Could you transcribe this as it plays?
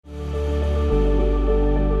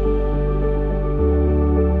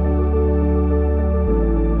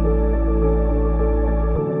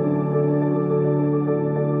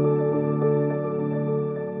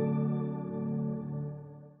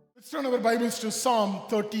Bibles to Psalm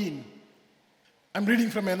 13. I'm reading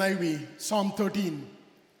from NIV, Psalm 13.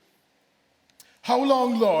 How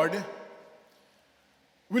long, Lord,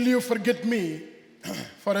 will you forget me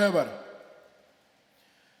forever?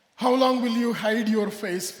 How long will you hide your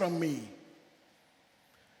face from me?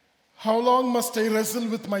 How long must I wrestle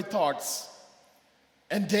with my thoughts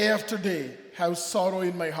and day after day have sorrow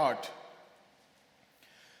in my heart?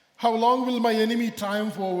 How long will my enemy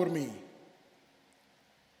triumph over me?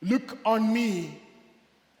 Look on me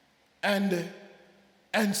and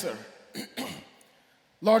answer.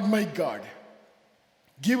 Lord my God,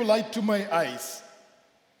 give light to my eyes,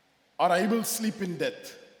 or I will sleep in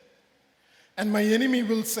death. And my enemy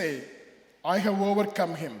will say, I have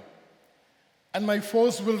overcome him, and my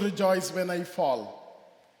foes will rejoice when I fall.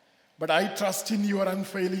 But I trust in your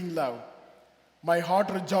unfailing love. My heart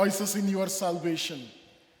rejoices in your salvation.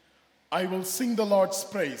 I will sing the Lord's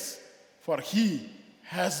praise, for he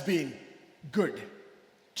has been good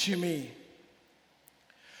to me.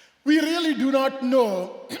 We really do not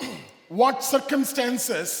know what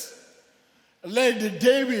circumstances led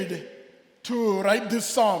David to write this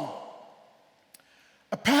psalm.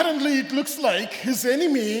 Apparently, it looks like his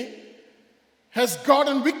enemy has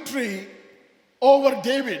gotten victory over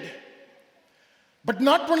David. But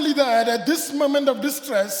not only that, at this moment of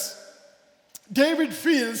distress, David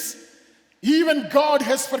feels even God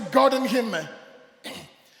has forgotten him.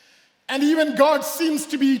 And even God seems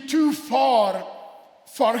to be too far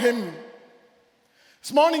for him.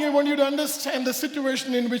 This morning, I want you to understand the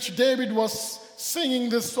situation in which David was singing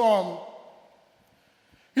this psalm.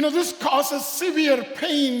 You know, this causes severe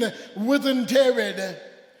pain within David,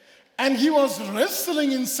 and he was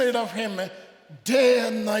wrestling inside of him day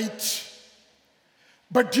and night.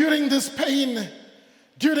 But during this pain,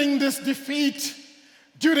 during this defeat,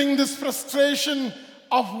 during this frustration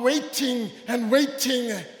of waiting and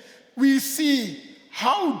waiting, we see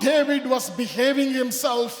how David was behaving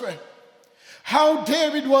himself, how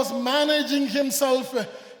David was managing himself,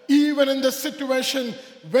 even in the situation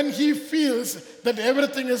when he feels that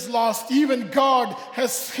everything is lost. Even God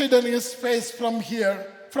has hidden his face from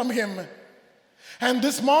him. And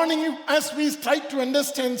this morning, as we try to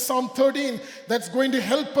understand Psalm 13, that's going to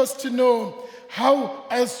help us to know how,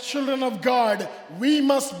 as children of God, we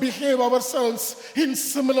must behave ourselves in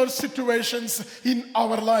similar situations in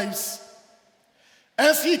our lives.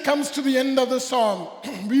 As he comes to the end of the psalm,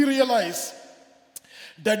 we realize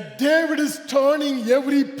that David is turning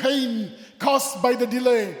every pain caused by the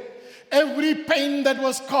delay, every pain that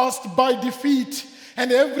was caused by defeat,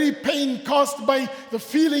 and every pain caused by the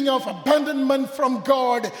feeling of abandonment from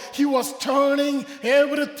God. He was turning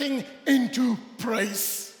everything into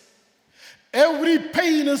praise. Every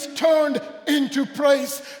pain is turned into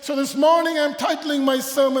praise. So this morning I'm titling my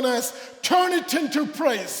sermon as Turn It Into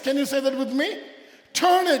Praise. Can you say that with me?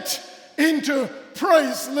 Turn it into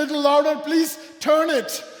praise. A little louder, please. Turn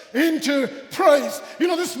it into praise. You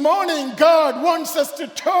know, this morning God wants us to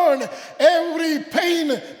turn every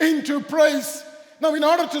pain into praise. Now, in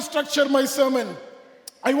order to structure my sermon,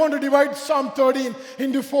 I want to divide Psalm 13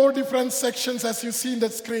 into 4 different sections, as you see in the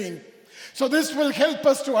screen. So this will help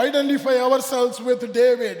us to identify ourselves with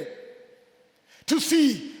David, to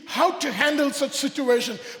see how to handle such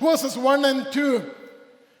situation. Verses 1 and 2,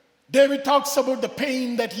 David talks about the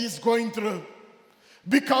pain that he's going through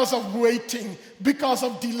because of waiting, because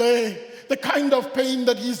of delay, the kind of pain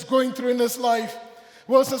that he's going through in his life.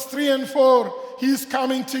 Verses 3 and 4, he's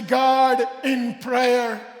coming to God in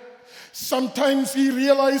prayer. Sometimes he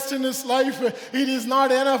realized in his life, it is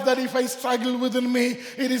not enough that if I struggle within me,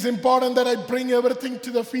 it is important that I bring everything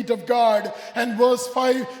to the feet of God. And verse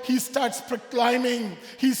 5, he starts proclaiming,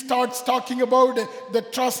 he starts talking about the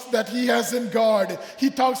trust that he has in God.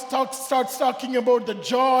 He starts talking about the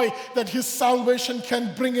joy that his salvation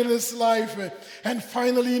can bring in his life. And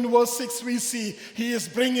finally in verse 6 we see he is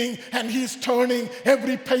bringing and he is turning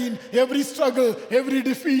every pain, every struggle, every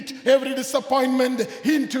defeat, every disappointment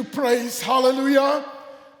into praise. Hallelujah.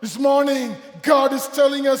 This morning, God is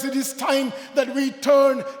telling us it is time that we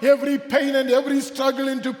turn every pain and every struggle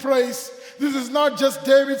into praise. This is not just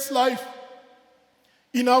David's life.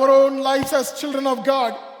 In our own lives as children of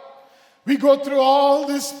God, we go through all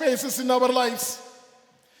these phases in our lives.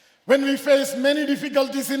 When we face many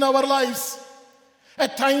difficulties in our lives,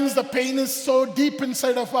 at times the pain is so deep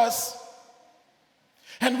inside of us.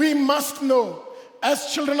 And we must know,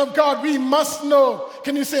 as children of God, we must know.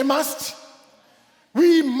 Can you say must?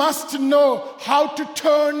 We must know how to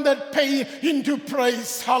turn that pain into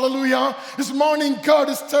praise. Hallelujah. This morning, God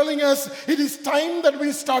is telling us it is time that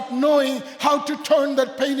we start knowing how to turn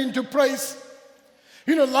that pain into praise.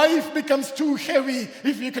 Life becomes too heavy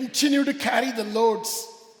if you continue to carry the loads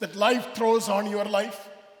that life throws on your life.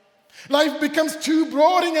 Life becomes too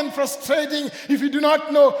boring and frustrating if you do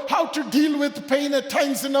not know how to deal with pain at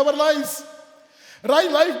times in our lives.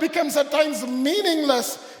 Right? Life becomes at times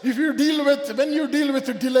meaningless when you deal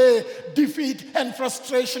with delay, defeat, and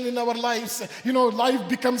frustration in our lives. Life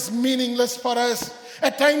becomes meaningless for us.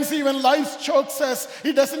 At times even life chokes us.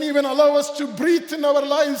 It doesn't even allow us to breathe in our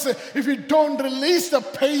lives if we don't release the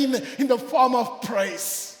pain in the form of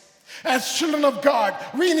praise. As children of God,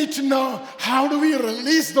 we need to know, how do we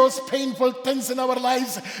release those painful things in our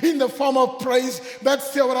lives in the form of praise?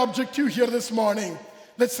 That's our objective here this morning.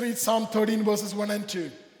 Let's read Psalm 13 verses 1 and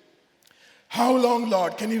 2. How long,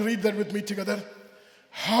 Lord? Can you read that with me together?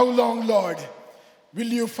 How long, Lord, will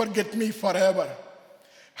you forget me forever?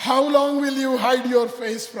 How long will you hide your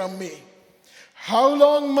face from me? How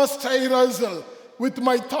long must I wrestle with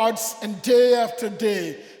my thoughts and day after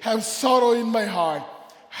day have sorrow in my heart?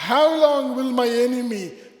 How long will my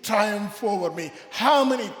enemy triumph over me? How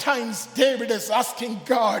many times David is asking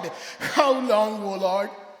God, how long, O Lord?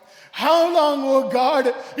 How long, oh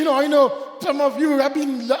God? I know some of you have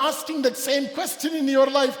been asking that same question in your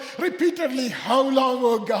life repeatedly. How long,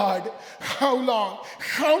 oh God? How long?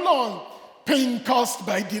 How long? Pain caused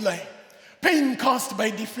by delay. Pain caused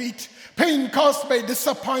by defeat. Pain caused by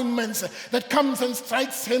disappointments that comes and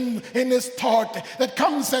strikes him in his thought. That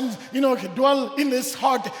comes and, dwell in his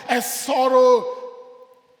heart as sorrow.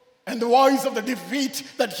 And the voice of the defeat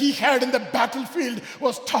that he had in the battlefield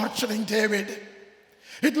was torturing David.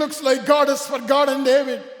 It looks like God has forgotten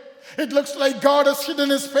David. It looks like God has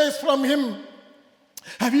hidden his face from him.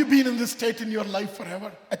 Have you been in this state in your life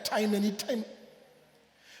forever? Any time?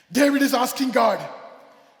 David is asking God,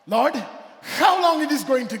 Lord, how long it is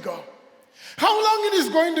going to go? How long it is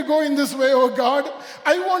going to go in this way, oh God?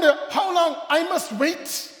 I wonder how long I must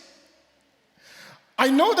wait. I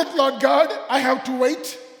know that, Lord God, I have to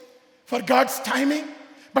wait for God's timing.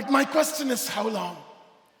 But my question is, how long?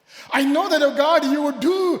 I know that, oh God, you would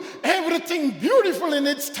do everything beautiful in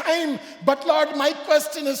its time. But Lord, my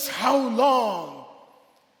question is, how long?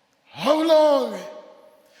 How long?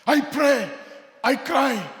 I pray, I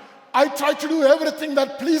cry, I try to do everything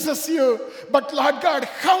that pleases you. But Lord God,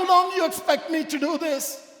 how long you expect me to do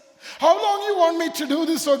this? How long you want me to do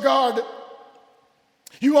this, oh God?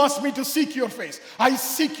 You ask me to seek your face. I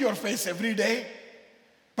seek your face every day.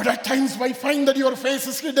 But at times I find that your face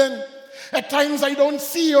is hidden. At times I don't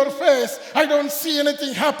see your face. I don't see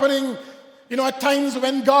anything happening. At times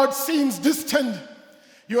when God seems distant,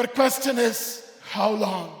 your question is, how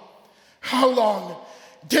long? How long?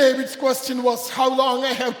 David's question was, how long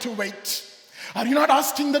I have to wait? Are you not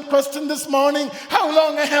asking that question this morning? How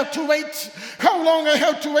long I have to wait? How long I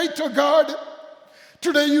have to wait, oh God?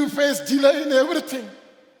 Today you face delay in everything.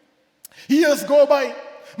 Years go by.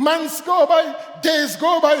 Months go by, days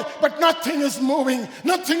go by, but nothing is moving,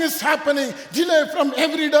 nothing is happening. Delay from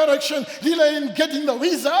every direction, delay in getting the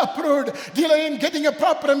visa approved, delay in getting a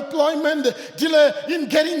proper employment, delay in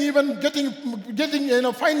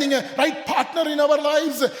finding a right partner in our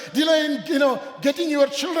lives, delay in getting your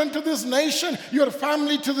children to this nation, your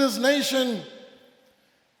family to this nation.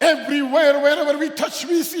 Everywhere, wherever we touch,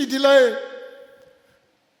 we see delay.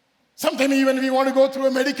 Sometimes even we want to go through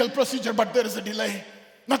a medical procedure, but there is a delay.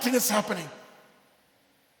 Nothing is happening.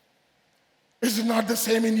 Is it not the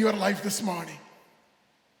same in your life this morning?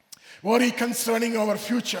 Worry concerning our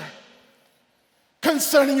future,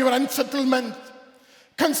 concerning your unsettlement,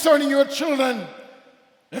 concerning your children,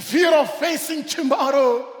 the fear of facing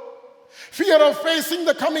tomorrow, fear of facing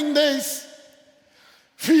the coming days,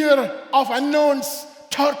 fear of unknowns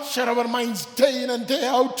torture our minds day in and day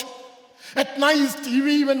out. At night,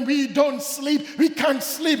 even we don't sleep. We can't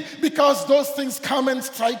sleep because those things come and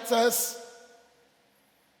strike us.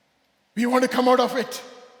 We want to come out of it,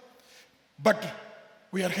 but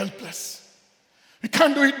we are helpless. We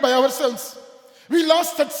can't do it by ourselves. We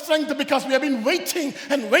lost that strength because we have been waiting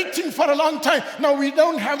and waiting for a long time. Now we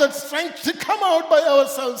don't have that strength to come out by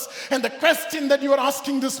ourselves. And the question that you are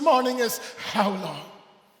asking this morning is, how long?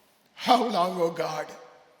 How long, oh God?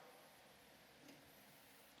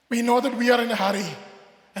 We know that we are in a hurry,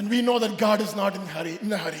 and we know that God is not in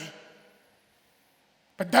a hurry.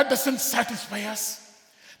 But that doesn't satisfy us.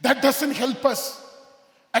 That doesn't help us.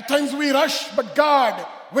 At times we rush, but God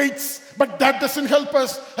waits, but that doesn't help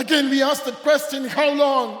us. Again, we ask the question, how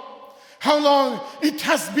long? How long? It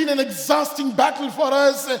has been an exhausting battle for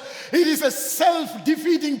us. It is a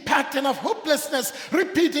self-defeating pattern of hopelessness,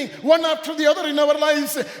 repeating one after the other in our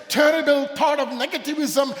lives. Terrible thought of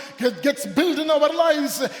negativism gets built in our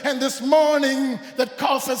lives. And this morning, that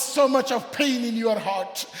causes so much of pain in your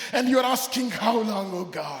heart. And you're asking, how long, oh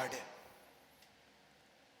God?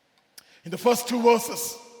 In the first 2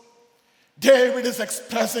 verses, David is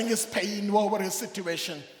expressing his pain over his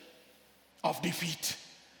situation of defeat,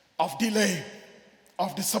 of delay,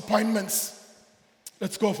 of disappointments.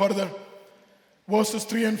 Let's go further. Verses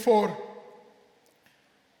 3 and 4.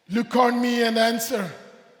 Look on me and answer,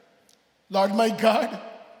 Lord my God.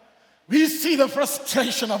 We see the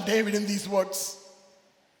frustration of David in these words.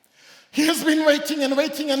 He has been waiting and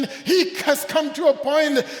waiting, and he has come to a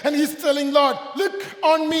point, and he's telling, Lord, look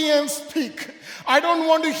on me and speak. I don't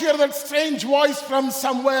want to hear that strange voice from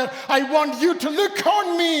somewhere. I want you to look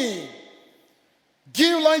on me.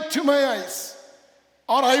 Give light to my eyes,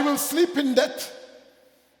 or I will sleep in death.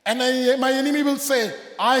 And my enemy will say,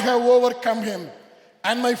 I have overcome him,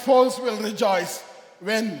 and my foes will rejoice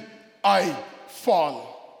when I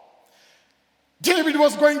fall. David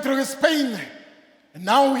was going through his pain, and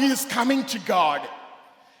now he is coming to God.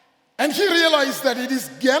 And he realized that it is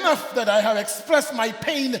enough that I have expressed my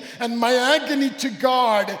pain and my agony to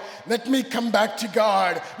God. Let me come back to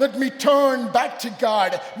God. Let me turn back to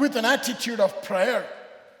God with an attitude of prayer.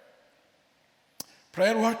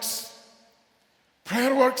 Prayer works.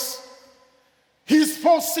 Prayer works. He's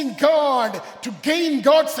forcing God to gain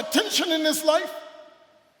God's attention in his life.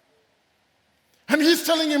 And he's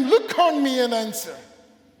telling him, look on me and answer.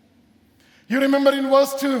 You remember in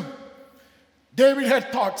verse 2, David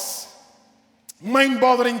had thoughts.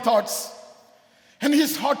 Mind-bothering thoughts. And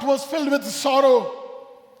his heart was filled with sorrow.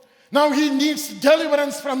 Now he needs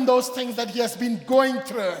deliverance from those things that he has been going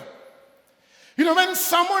through. You know, when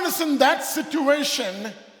someone is in that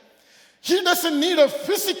situation, he doesn't need a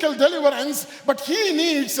physical deliverance, but he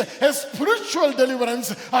needs a spiritual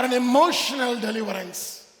deliverance or an emotional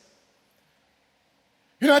deliverance.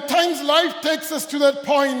 You know, at times life takes us to that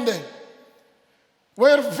point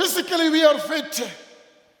where physically we are fit,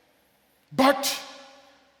 but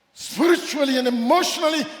spiritually and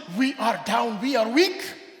emotionally, we are down, we are weak.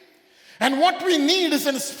 And what we need is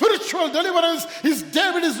a spiritual deliverance, is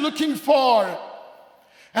David is looking for.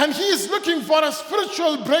 And he is looking for a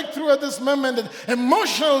spiritual breakthrough at this moment, an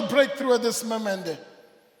emotional breakthrough at this moment.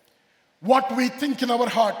 What we think in our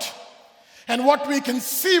heart and what we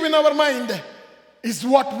conceive in our mind is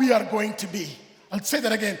what we are going to be. I'll say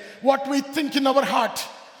that again. What we think in our heart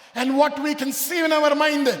and what we conceive in our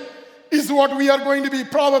mind is what we are going to be.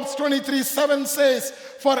 Proverbs 23:7 says,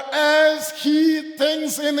 for as he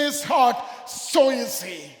thinks in his heart, so is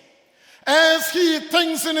he. As he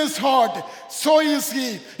thinks in his heart, so is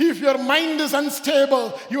he. If your mind is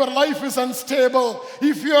unstable, your life is unstable.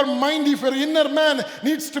 If your inner man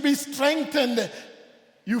needs to be strengthened,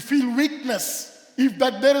 you feel weakness. If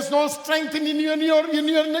that there is no strength in your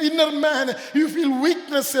inner man, you feel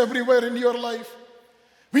weakness everywhere in your life.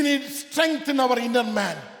 We need strength in our inner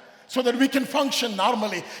man so that we can function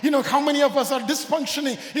normally. You know, how many of us are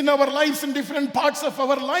dysfunctioning in our lives in different parts of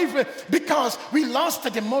our life because we lost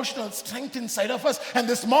that emotional strength inside of us. And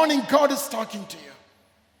this morning, God is talking to you.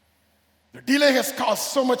 The delay has caused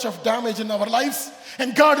so much of damage in our lives,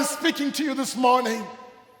 and God is speaking to you this morning.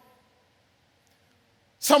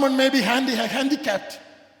 Someone may be handicapped.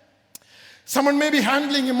 Someone may be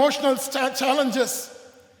handling emotional challenges.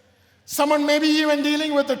 Someone may be even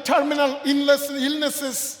dealing with the terminal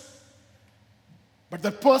illnesses. But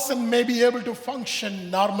the person may be able to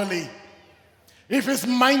function normally if his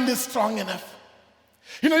mind is strong enough.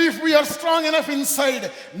 You know, if we are strong enough inside,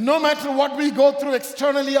 no matter what we go through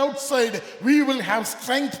externally outside, we will have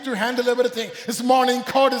strength to handle everything. This morning,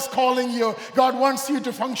 God is calling you. God wants you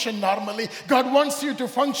to function normally. God wants you to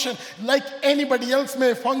function like anybody else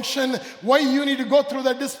may function. Why you need to go through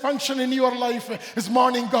that dysfunction in your life? This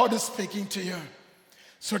morning, God is speaking to you.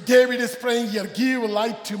 So David is praying here, give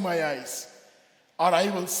light to my eyes, or I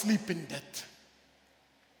will sleep in death.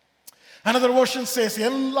 Another version says,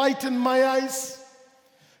 enlighten my eyes.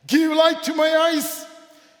 Give light to my eyes.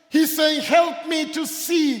 He's saying, help me to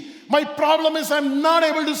see. My problem is I'm not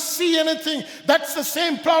able to see anything. That's the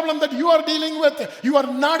same problem that you are dealing with. You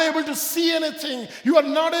are not able to see anything. You are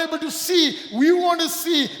not able to see. We want to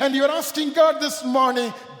see. And you're asking God this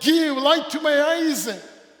morning, give light to my eyes.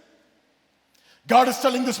 God is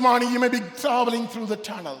telling this morning, you may be traveling through the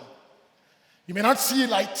tunnel. You may not see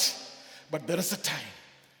light, but there is a time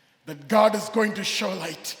that God is going to show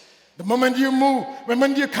light. The moment you move, the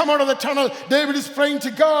moment you come out of the tunnel, David is praying to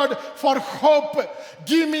God for hope.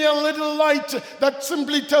 Give me a little light. That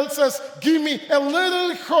simply tells us, give me a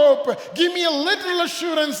little hope. Give me a little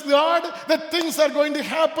assurance, God, that things are going to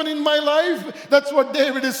happen in my life. That's what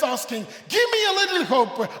David is asking. Give me a little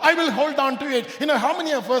hope. I will hold on to it. You know, how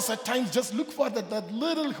many of us at times just look for that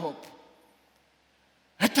little hope?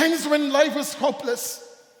 At times when life is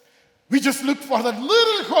hopeless, we just look for that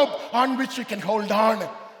little hope on which we can hold on.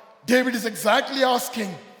 David is exactly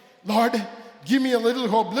asking, Lord, give me a little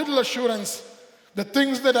hope, little assurance. The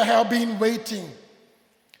things that I have been waiting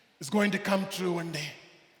is going to come true one day.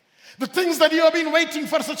 The things that you have been waiting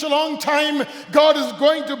for such a long time, God is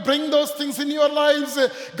going to bring those things in your lives.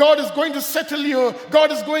 God is going to settle you.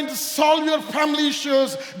 God is going to solve your family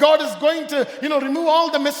issues. God is going to, remove all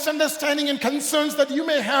the misunderstanding and concerns that you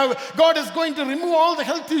may have. God is going to remove all the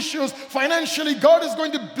health issues. Financially, God is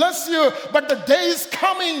going to bless you. But the day is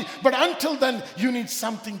coming. But until then, you need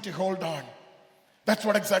something to hold on. That's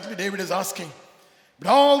what exactly David is asking. But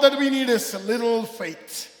all that we need is a little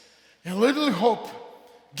faith, a little hope.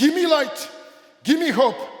 Give me light. Give me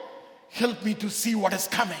hope. Help me to see what is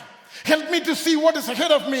coming. Help me to see what is ahead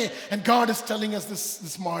of me. And God is telling us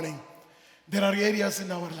this morning, there are areas in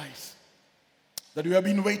our lives that we have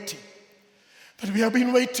been waiting.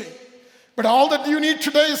 But all that you need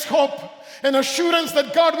today is hope and assurance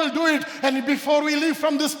that God will do it. And before we leave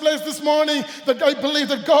from this place this morning, that I believe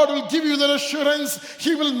that God will give you that assurance.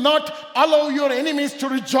 He will not allow your enemies to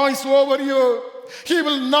rejoice over you. He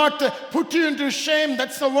will not put you into shame.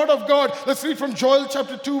 That's the word of God. Let's read from Joel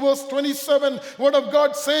chapter 2 verse 27. Word of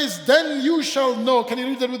God says, then you shall know. Can you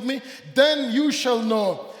read that with me? Then you shall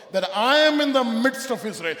know that I am in the midst of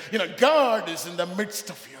Israel. God is in the midst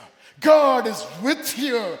of you. God is with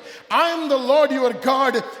you. I am the Lord your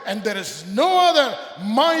God, and there is no other.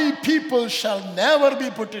 My people shall never be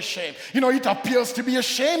put to shame. It appears to be a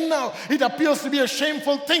shame now. It appears to be a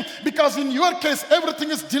shameful thing because in your case, everything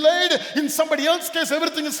is delayed. In somebody else's case,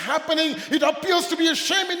 everything is happening. It appears to be a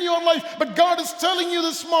shame in your life. But God is telling you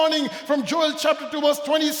this morning from Joel chapter 2 verse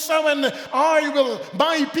 27,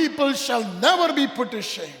 my people shall never be put to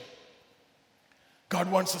shame. God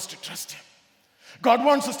wants us to trust Him. God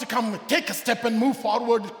wants us to come, take a step and move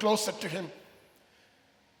forward closer to Him.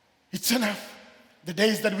 It's enough. The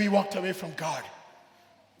days that we walked away from God,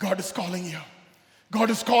 God is calling you.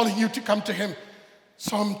 God is calling you to come to Him.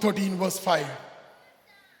 Psalm 13 verse 5.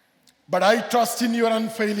 But I trust in your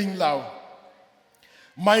unfailing love.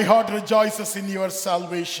 My heart rejoices in your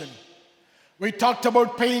salvation. We talked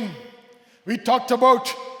about pain. We talked about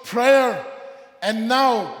prayer. And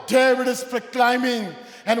now David is proclaiming.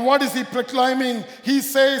 And what is he proclaiming? He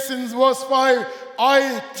says in verse 5,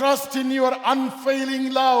 I trust in your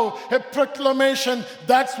unfailing love. A proclamation.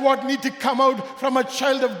 That's what needs to come out from a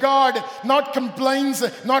child of God. Not complaints,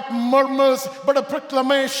 not murmurs, but a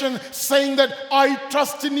proclamation saying that I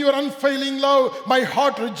trust in your unfailing love. My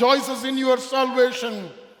heart rejoices in your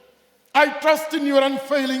salvation. I trust in your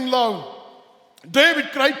unfailing love.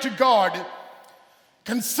 David cried to God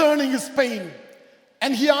concerning his pain.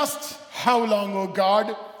 And he asked, how long, O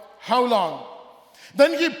God? How long?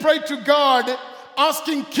 Then he prayed to God,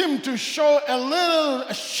 asking Him to show a little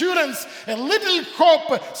assurance, a little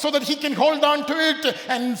hope, so that he can hold on to it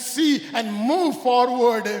and see and move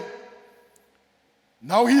forward.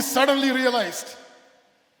 Now he suddenly realized,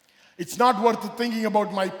 it's not worth thinking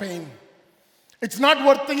about my pain. It's not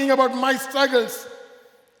worth thinking about my struggles.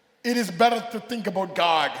 It is better to think about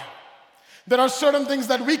God. There are certain things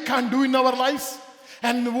that we can't do in our lives.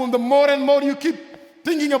 And the more and more you keep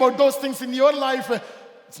thinking about those things in your life,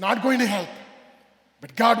 it's not going to help.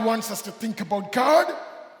 But God wants us to think about God,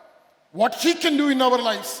 what He can do in our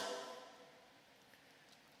lives.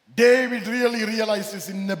 David really realized his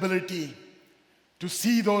inability to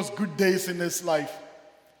see those good days in his life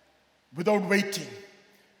without waiting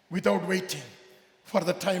for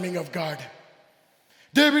the timing of God.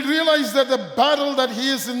 David realized that the battle that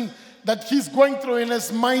he's going through in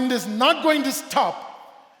his mind is not going to stop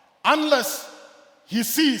unless he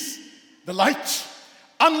sees the light,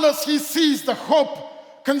 unless he sees the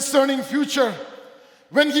hope concerning future.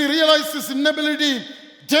 When he realized his inability,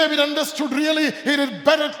 David understood really it is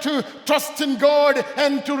better to trust in God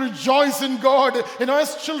and to rejoice in God.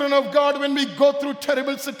 As children of God, when we go through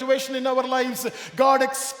terrible situation in our lives, God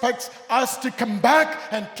expects us to come back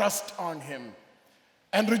and trust on Him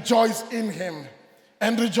and rejoice in Him.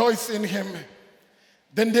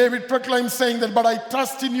 Then David proclaimed saying that, but I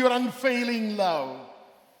trust in your unfailing love.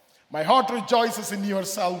 My heart rejoices in your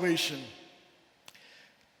salvation.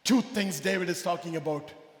 Two things David is talking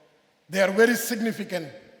about. They are very significant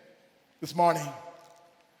this morning.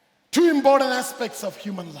 two important aspects of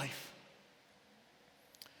human life.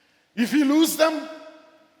 If you lose them,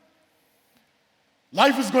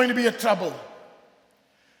 life is going to be a trouble.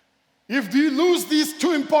 If we lose these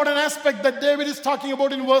two important aspects that David is talking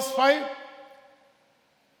about in verse 5,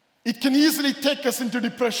 it can easily take us into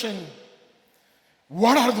depression.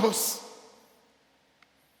 What are those?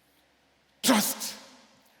 Trust,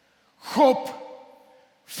 hope,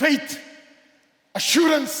 faith,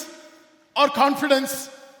 assurance, or confidence.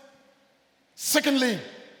 Secondly,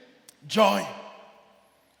 joy.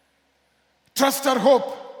 Trust or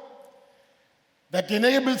hope that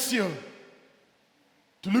enables you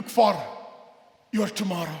to look for your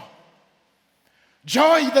tomorrow.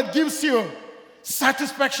 Joy that gives you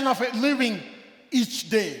satisfaction of living each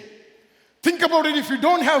day. Think about it. If you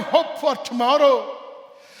don't have hope for tomorrow,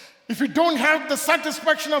 if you don't have the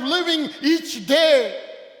satisfaction of living each day,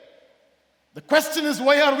 the question is,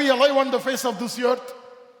 why are we alive on the face of this earth?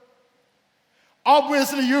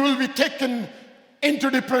 Obviously, you will be taken into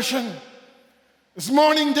depression. This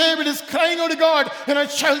morning, David is crying out to God, and a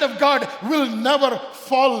child of God will never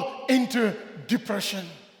fall into depression.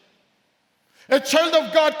 A child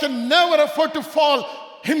of God can never afford to fall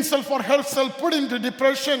himself or herself put into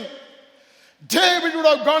depression. David would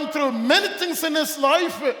have gone through many things in his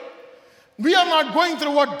life. We are not going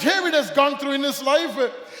through what David has gone through in his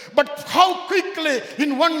life. But how quickly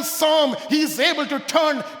in one psalm he is able to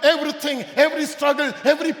turn everything, every struggle,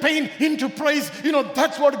 every pain into praise.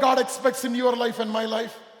 That's what God expects in your life and my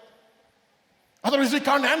life. Otherwise we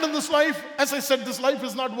can't handle this life. As I said, this life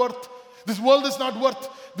is not worth, this world is not worth,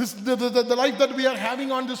 the life that we are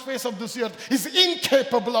having on this face of this earth is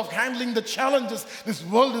incapable of handling the challenges this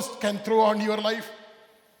world can throw on your life.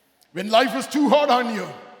 When life is too hard on you,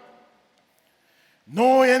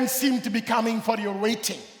 no end seems to be coming for your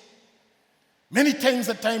waiting. Many times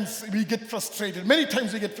we get frustrated. Many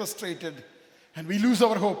times we get frustrated and we lose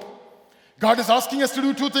our hope. God is asking us to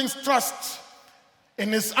do two things. Trust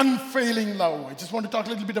in His unfailing love. I just want to talk a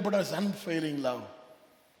little bit about His unfailing love.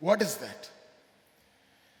 What is that?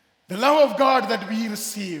 The love of God that we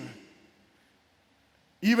receive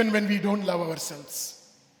even when we don't love ourselves.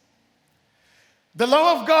 The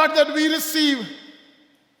love of God that we receive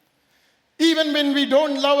even when we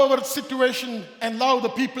don't love our situation and love the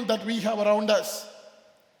people that we have around us.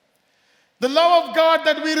 The love of God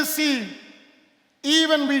that we receive,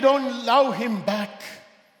 even we don't love Him back.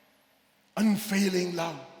 Unfailing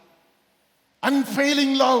love.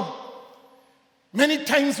 Unfailing love. Many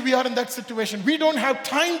times we are in that situation. We don't have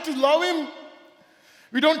time to love Him.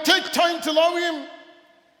 We don't take time to love Him.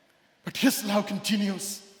 But His love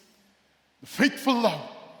continues. The faithful love.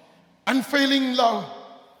 Unfailing love.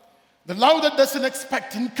 The love that doesn't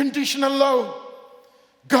expect, unconditional love.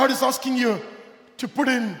 God is asking you to put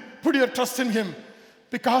your trust in Him,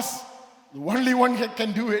 because the only one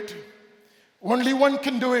can do it. Only one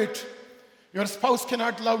can do it. Your spouse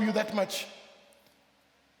cannot love you that much.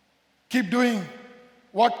 Keep doing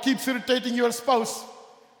what keeps irritating your spouse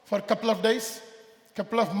for a couple of days,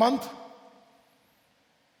 couple of months,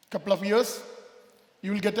 couple of years.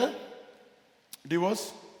 You will get a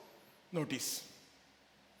divorce notice.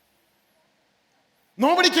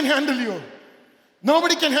 Nobody can handle you.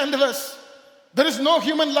 Nobody can handle us. There is no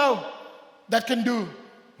human love that can do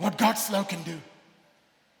what God's love can do.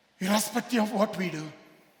 Irrespective of what we do,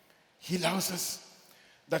 He loves us.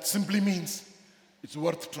 That simply means it's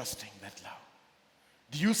worth trusting that love.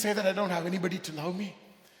 Do you say that I don't have anybody to love me?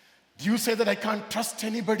 Do you say that I can't trust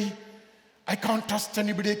anybody? I can't trust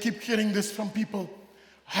anybody. I keep hearing this from people.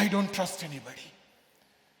 I don't trust anybody.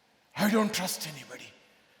 I don't trust anybody.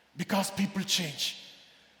 Because people change.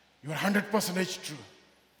 You are 100% true.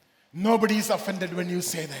 Nobody is offended when you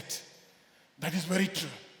say that. That is very true.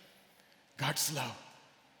 God's love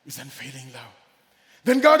is unfailing love.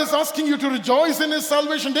 Then God is asking you to rejoice in His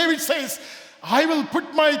salvation. David says, I will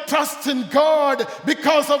put my trust in God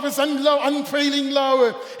because of His unfailing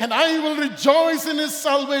love, and I will rejoice in His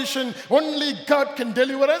salvation. Only God can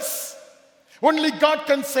deliver us. Only God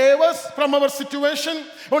can save us from our situation.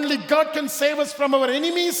 Only God can save us from our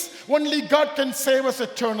enemies. Only God can save us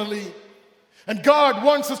eternally. And God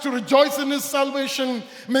wants us to rejoice in His salvation.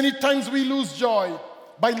 Many times we lose joy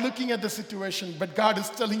by looking at the situation. But God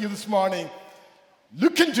is telling you this morning,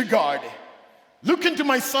 look into God. Look into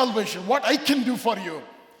my salvation, what I can do for you.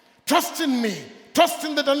 Trust in me. Trust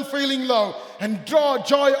in that unfailing love and draw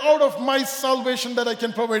joy out of my salvation that I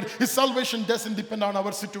can provide. His salvation doesn't depend on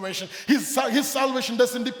our situation. His salvation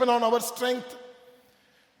doesn't depend on our strength.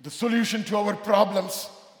 The solution to our problems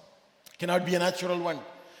cannot be a natural one.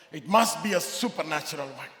 It must be a supernatural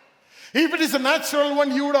one. If it is a natural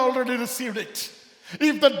one, you would have already received it.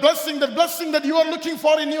 If that blessing that you are looking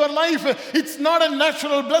for in your life, it's not a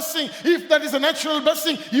natural blessing. If that is a natural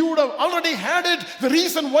blessing, you would have already had it. The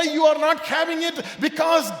reason why you are not having it,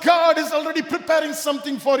 because God is already preparing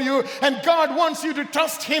something for you. And God wants you to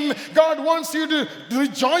trust Him. God wants you to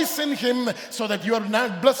rejoice in Him so that your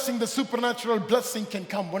blessing, the supernatural blessing, can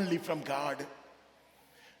come only from God.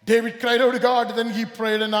 David cried out to God, then he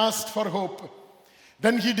prayed and asked for hope.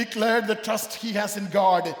 Then he declared the trust he has in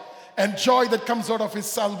God and joy that comes out of his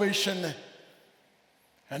salvation.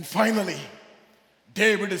 And finally,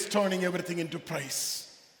 David is turning everything into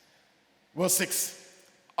praise. Verse 6,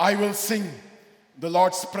 I will sing the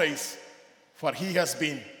Lord's praise, for He has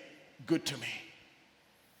been good to me.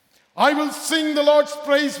 I will sing the Lord's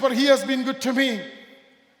praise, for He has been good to me.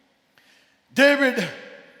 David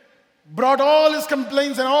brought all his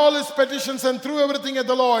complaints and all his petitions and threw everything at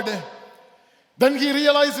the Lord. Then he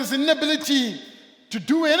realized his inability to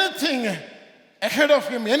do anything ahead of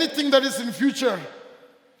him, anything that is in future.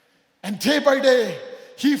 And day by day,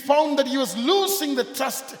 he found that he was losing the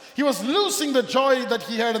trust, he was losing the joy that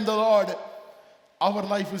he had in the Lord. Our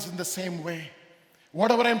life is in the same way.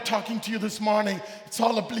 Whatever I'm talking to you this morning, it's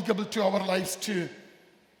all applicable to our lives too.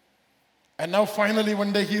 And now finally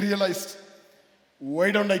one day he realized,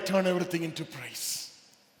 why don't I turn everything into praise?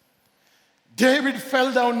 David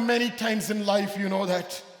fell down many times in life, you know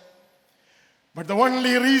that. But the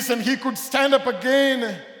only reason he could stand up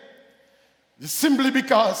again is simply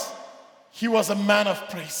because he was a man of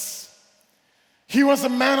praise. He was a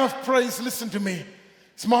man of praise. Listen to me.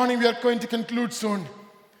 This morning we are going to conclude soon.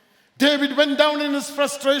 David went down in his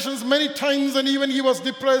frustrations many times and even he was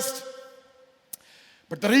depressed.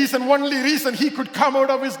 But the only reason he could come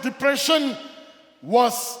out of his depression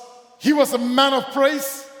was he was a man of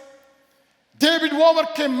praise. David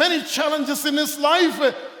overcame many challenges in his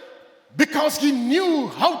life because he knew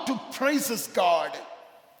how to praise his God.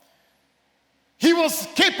 He was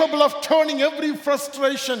capable of turning every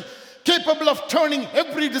frustration, capable of turning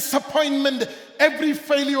every disappointment, every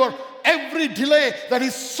failure, every delay that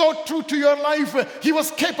is so true to your life. He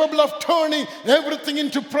was capable of turning everything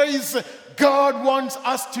into praise. God wants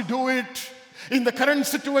us to do it. In the current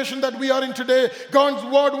situation that we are in today, God's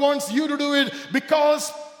word wants you to do it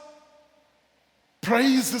because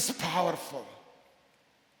praise is powerful.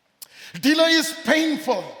 Delay is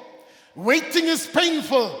painful. Waiting is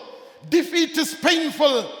painful. Defeat is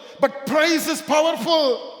painful. But praise is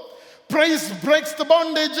powerful. Praise breaks the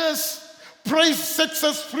bondages. Praise sets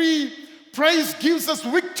us free. Praise gives us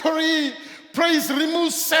victory. Praise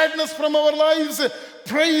removes sadness from our lives.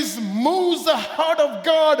 Praise moves the heart of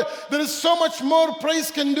God. There is so much more praise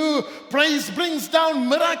can do. Praise brings down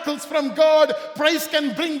miracles from God. Praise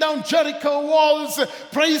can bring down Jericho walls.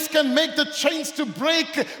 Praise can make the chains to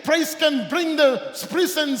break. Praise can bring the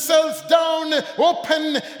prison cells down,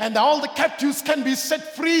 open, and all the captives can be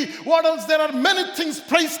set free. What else? There are many things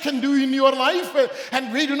praise can do in your life,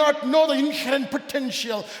 and we do not know the inherent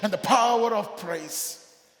potential and the power of praise.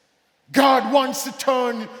 God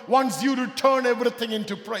wants you to turn everything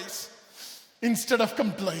into praise instead of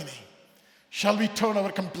complaining. Shall we turn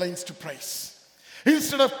our complaints to praise?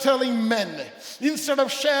 Instead of telling men, instead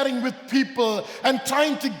of sharing with people and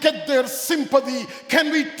trying to get their sympathy,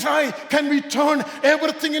 can we turn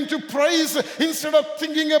everything into praise? Instead of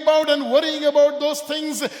thinking about and worrying about those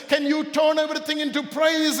things, can you turn everything into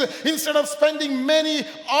praise? Instead of spending many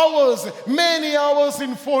hours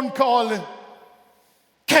in phone call,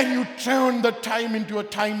 can you turn the time into a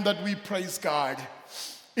time that we praise God?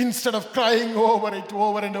 Instead of crying over it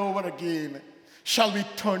over and over again, shall we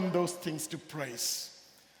turn those things to praise?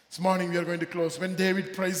 This morning we are going to close. When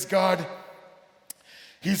David praised God,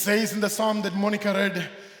 he says in the psalm that Monica read,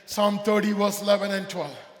 Psalm 30 verse 11 and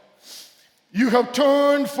 12, you have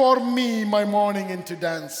turned for me my mourning into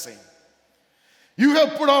dancing. You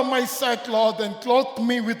have put on my sackcloth and clothed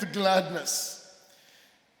me with gladness.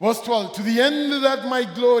 Verse 12, to the end that my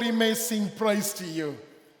glory may sing praise to you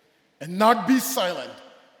and not be silent.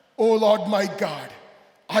 O Lord my God,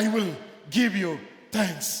 I will give you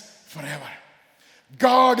thanks forever.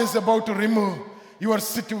 God is about to remove your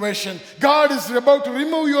situation. God is about to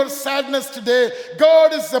remove your sadness today.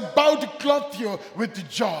 God is about to clothe you with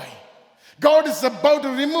joy. God is about to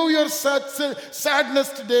remove your sadness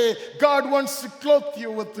today. God wants to clothe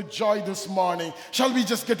you with the joy this morning. Shall we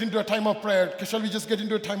just get into a time of prayer? Just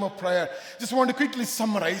want to quickly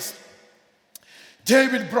summarize.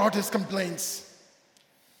 David brought his complaints.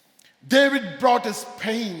 David brought his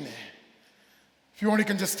pain. If you want, you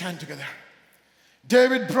can just stand together.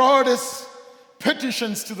 David brought his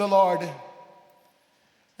petitions to the Lord.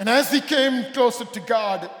 And as he came closer to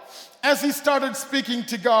God, as he started speaking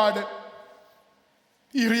to God,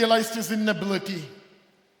 He realized his inability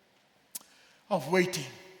of waiting.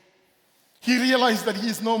 He realized that he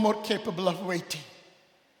is no more capable of waiting.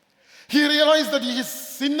 He realized that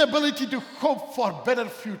his inability to hope for a better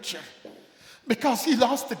future because he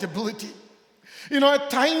lost that ability. At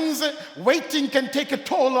times, waiting can take a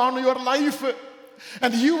toll on your life,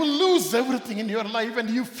 and you will lose everything in your life, and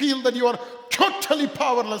you feel that you are totally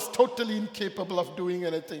powerless, totally incapable of doing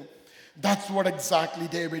anything. That's what exactly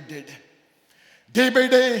David did. Day by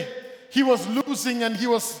day, he was losing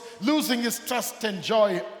his trust and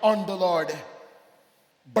joy on the Lord.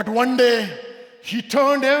 But one day, he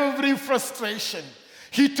turned every frustration,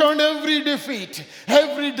 he turned every defeat,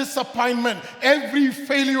 every disappointment, every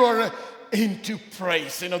failure into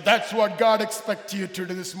praise. That's what God expects you to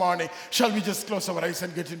do this morning. Shall we just close our eyes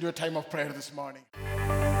and get into a time of prayer this morning?